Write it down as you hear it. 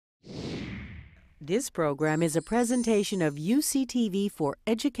This program is a presentation of UCTV for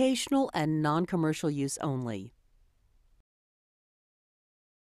educational and non-commercial use only.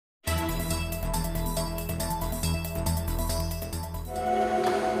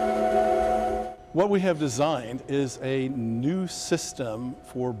 What we have designed is a new system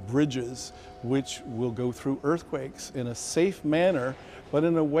for bridges which will go through earthquakes in a safe manner, but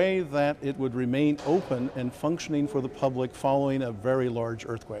in a way that it would remain open and functioning for the public following a very large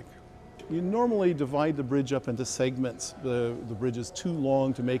earthquake. You normally divide the bridge up into segments. The bridge is too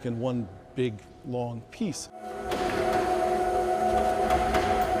long to make in one big, long piece.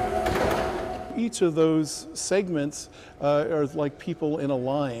 Each of those segments are like people in a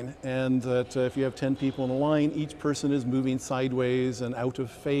line, and that if you have 10 people in a line, each person is moving sideways and out of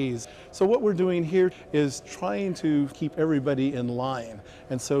phase. So what we're doing here is trying to keep everybody in line,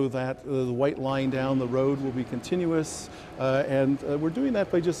 and so that the white line down the road will be continuous, and we're doing that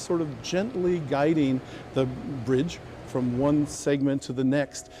by just sort of gently guiding the bridge from one segment to the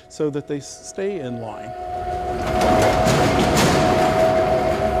next so that they stay in line.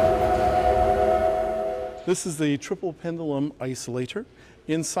 This is the triple pendulum isolator.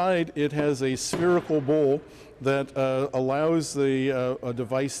 Inside it has a spherical bowl that allows the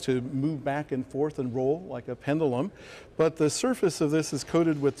device to move back and forth and roll like a pendulum. But the surface of this is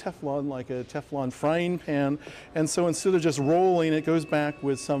coated with Teflon, like a Teflon frying pan. And so instead of just rolling, it goes back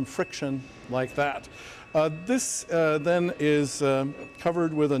with some friction like that. This then is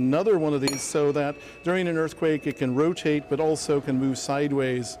covered with another one of these so that during an earthquake it can rotate but also can move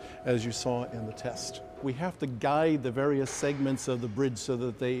sideways, as you saw in the test. We have to guide the various segments of the bridge so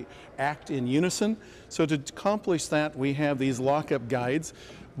that they act in unison. So to accomplish that, we have these lockup guides,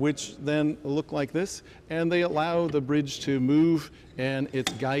 which then look like this, and they allow the bridge to move, and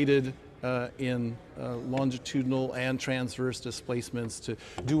it's guided in longitudinal and transverse displacements to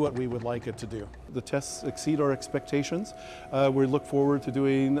do what we would like it to do. The tests exceed our expectations. We look forward to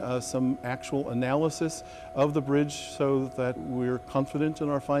doing some actual analysis of the bridge so that we're confident in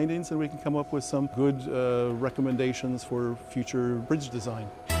our findings and we can come up with some good recommendations for future bridge design.